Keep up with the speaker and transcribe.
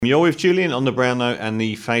You're with Julian on the Brown Note and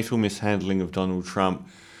the fatal mishandling of Donald Trump,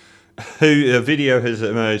 who a video has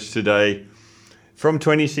emerged today from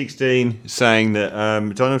 2016 saying that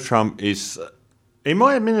Donald Trump is, in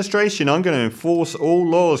my administration, I'm going to enforce all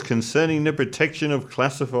laws concerning the protection of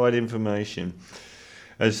classified information,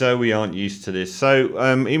 as though we aren't used to this. So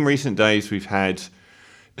in recent days we've had,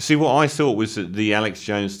 what I thought was that the Alex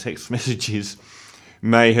Jones text messages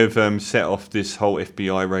may have set off this whole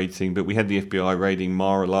FBI raid thing, but we had the FBI raiding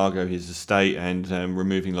Mar-a-Lago, his estate, and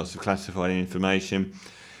removing lots of classified information.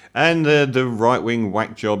 And the right-wing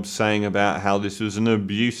whack jobs saying about how this was an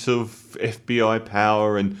abuse of FBI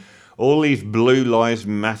power, and all these Blue Lives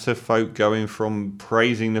Matter folk going from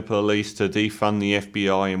praising the police to defund the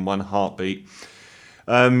FBI in one heartbeat.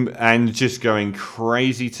 And just going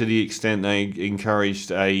crazy to the extent they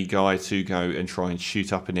encouraged a guy to go and try and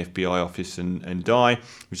shoot up an FBI office and die,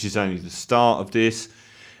 which is only the start of this.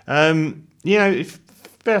 If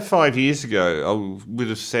about 5 years ago, I would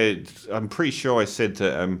have said, I'm pretty sure I said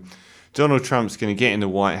that Donald Trump's going to get in the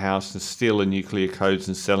White House and steal the nuclear codes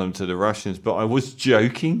and sell them to the Russians, but I was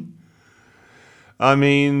joking. I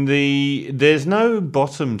mean, there's no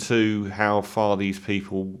bottom to how far these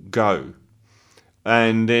people go.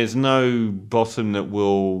 And there's no bottom that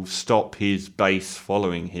will stop his base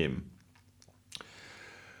following him.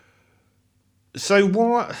 So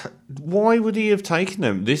why would he have taken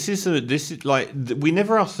them? This is like, we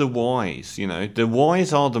never ask the whys. The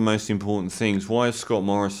whys are the most important things. Why has Scott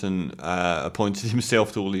Morrison appointed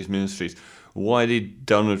himself to all these ministries? Why did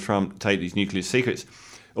Donald Trump take these nuclear secrets,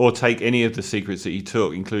 or take any of the secrets that he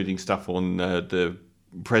took, including stuff on the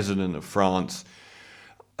president of France?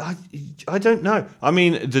 I don't know. I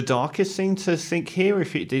mean, the darkest thing to think here,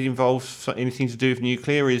 if it did involve anything to do with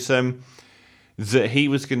nuclear, is that he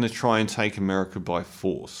was going to try and take America by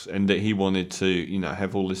force, and that he wanted to,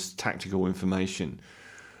 have all this tactical information.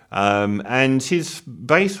 And his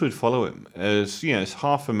base would follow him, as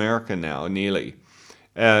half America now, nearly,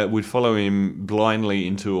 would follow him blindly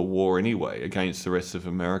into a war anyway against the rest of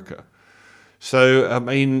America. So, I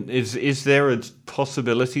mean, is there a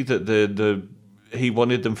possibility that he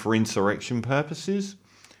wanted them for insurrection purposes?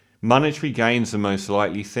 Monetary gain's the most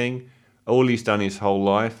likely thing. All he's done his whole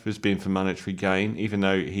life has been for monetary gain, even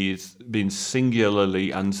though he's been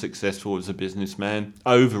singularly unsuccessful as a businessman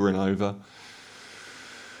over and over.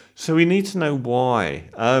 So we need to know why.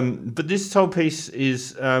 But this whole piece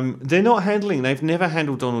is, they've never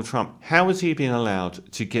handled Donald Trump. How has he been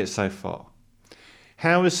allowed to get so far?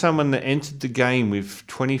 How is someone that entered the game with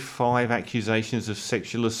 25 accusations of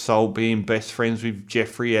sexual assault, being best friends with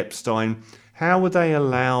Jeffrey Epstein, how were they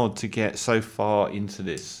allowed to get so far into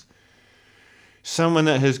this? Someone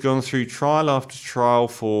that has gone through trial after trial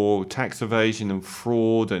for tax evasion and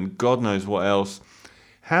fraud and God knows what else,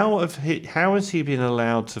 how has he been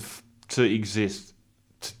allowed to exist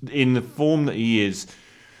in the form that he is,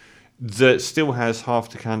 that still has half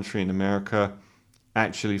the country in America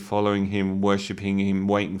actually following him, worshipping him,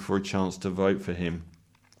 waiting for a chance to vote for him?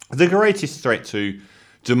 The greatest threat to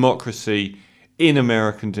democracy in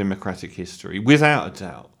American democratic history, without a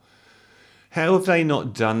doubt. How have they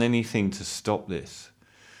not done anything to stop this?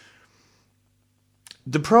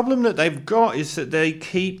 The problem that they've got is that they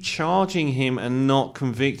keep charging him and not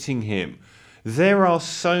convicting him. There are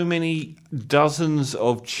so many dozens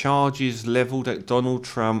of charges leveled at Donald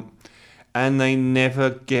Trump, and they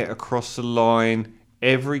never get across the line.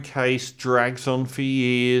 Every case drags on for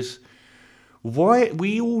years. Why?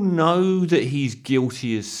 We all know that he's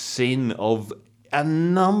guilty as sin of a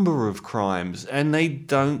number of crimes, and they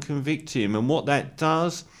don't convict him. And what that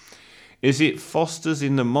does is it fosters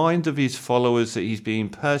in the mind of his followers that he's being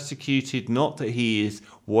persecuted, not that he is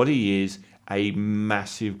what he is, a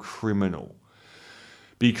massive criminal.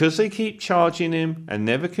 Because they keep charging him and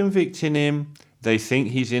never convicting him, they think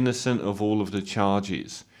he's innocent of all of the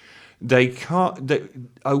charges.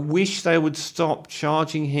 I wish they would stop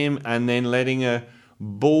charging him and then letting a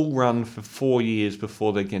bull run for 4 years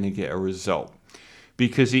before they're going to get a result.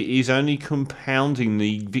 Because it is only compounding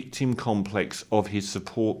the victim complex of his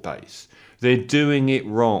support base. They're doing it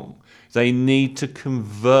wrong. They need to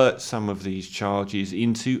convert some of these charges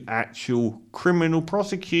into actual criminal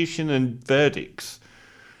prosecution and verdicts.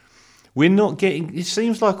 It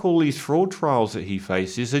seems like all these fraud trials that he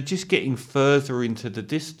faces are just getting further into the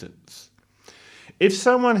distance. If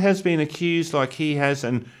someone has been accused like he has,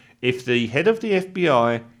 and if the head of the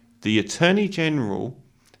FBI, the Attorney General,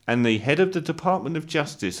 and the head of the Department of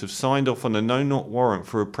Justice have signed off on a no-knock warrant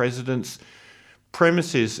for a president's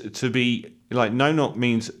premises to be, like, no-knock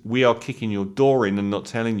means we are kicking your door in and not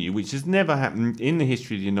telling you, which has never happened in the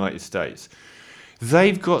history of the United States.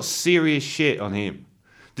 They've got serious shit on him.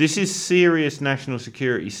 This is serious national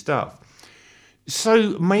security stuff.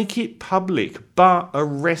 So make it public, but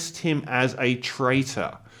arrest him as a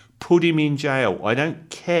traitor. Put him in jail. I don't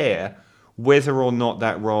care whether or not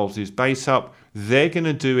that riles his base up. They're going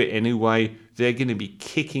to do it anyway. They're going to be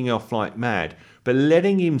kicking off like mad. But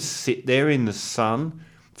letting him sit there in the sun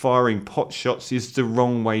firing pot shots is the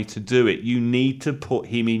wrong way to do it. You need to put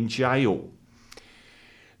him in jail,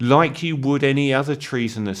 like you would any other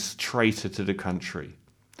treasonous traitor to the country.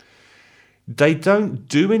 They don't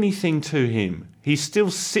do anything to him. He still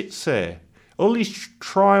sits there. All these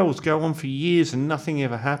trials go on for years and nothing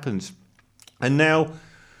ever happens. And now,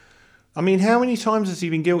 I mean, how many times has he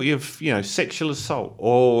been guilty of, sexual assault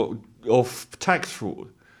or tax fraud?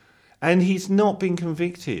 And he's not been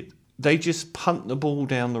convicted. They just punt the ball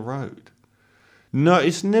down the road. No,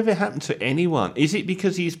 it's never happened to anyone. Is it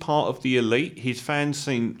because he's part of the elite? His fans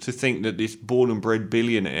seem to think that this born and bred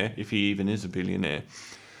billionaire, if he even is a billionaire,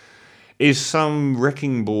 is some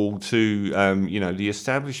wrecking ball to, the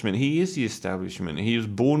establishment. He is the establishment. He was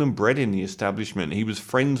born and bred in the establishment. He was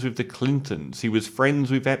friends with the Clintons. He was friends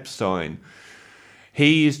with Epstein.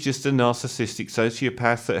 He is just a narcissistic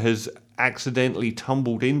sociopath that has accidentally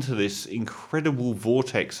tumbled into this incredible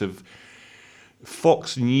vortex of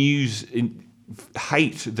Fox News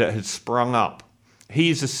hate that has sprung up.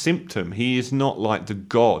 He is a symptom. He is not like the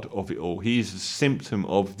god of it all. He is a symptom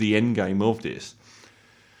of the endgame of this.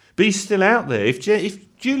 But he's still out there.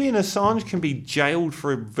 If Julian Assange can be jailed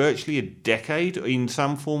for virtually a decade in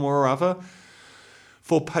some form or other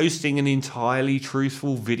for posting an entirely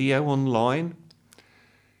truthful video online,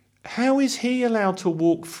 how is he allowed to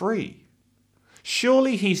walk free?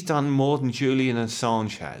 Surely he's done more than Julian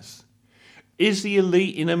Assange has. Is the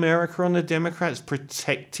elite in America and the Democrats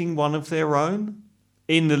protecting one of their own?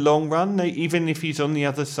 In the long run, even if he's on the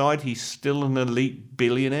other side, he's still an elite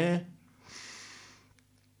billionaire.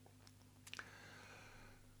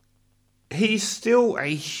 He's still a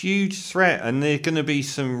huge threat, and there's going to be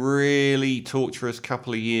some really torturous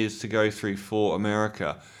couple of years to go through for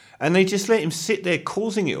America. And they just let him sit there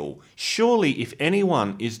causing it all. Surely, if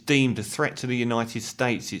anyone is deemed a threat to the United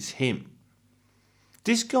States, it's him.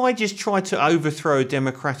 This guy just tried to overthrow a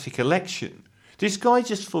democratic election. This guy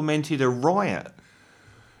just fomented a riot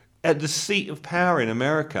at the seat of power in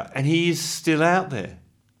America, and he is still out there.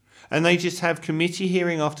 And they just have committee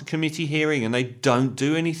hearing after committee hearing, and they don't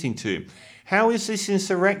do anything to him. How is this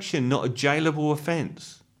insurrection not a jailable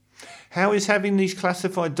offence? How is having these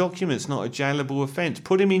classified documents not a jailable offence?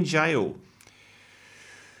 Put him in jail.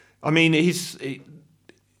 I mean, his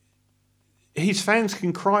fans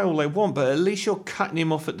can cry all they want, but at least you're cutting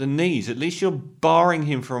him off at the knees. At least you're barring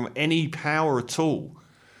him from any power at all,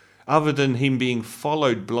 other than him being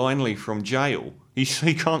followed blindly from jail. He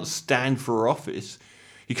can't stand for office.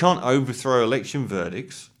 He can't overthrow election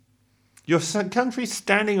verdicts. Your country's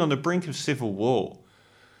standing on the brink of civil war.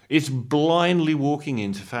 It's blindly walking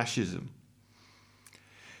into fascism.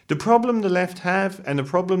 The problem the left have, and the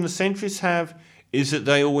problem the centrists have, is that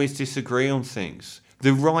they always disagree on things.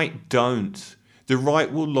 The right don't. The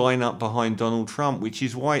right will line up behind Donald Trump, which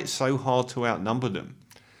is why it's so hard to outnumber them.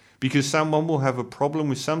 Because someone will have a problem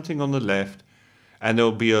with something on the left, and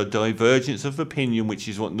there'll be a divergence of opinion, which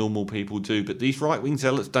is what normal people do. But these right-wing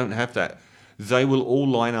zealots don't have that. They will all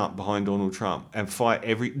line up behind Donald Trump and fight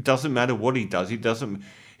doesn't matter what he does.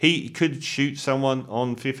 He could shoot someone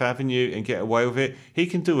on Fifth Avenue and get away with it. He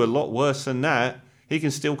can do a lot worse than that. He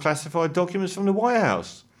can steal classified documents from the White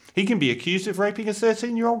House. He can be accused of raping a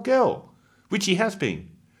 13-year-old girl, which he has been.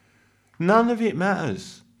 None of it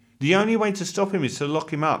matters. The only way to stop him is to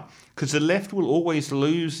lock him up, because the left will always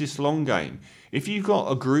lose this long game. If you've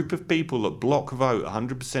got a group of people that block vote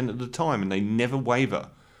 100% of the time and they never waver,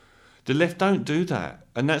 the left don't do that.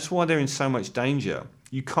 And that's why they're in so much danger.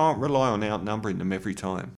 You can't rely on outnumbering them every time.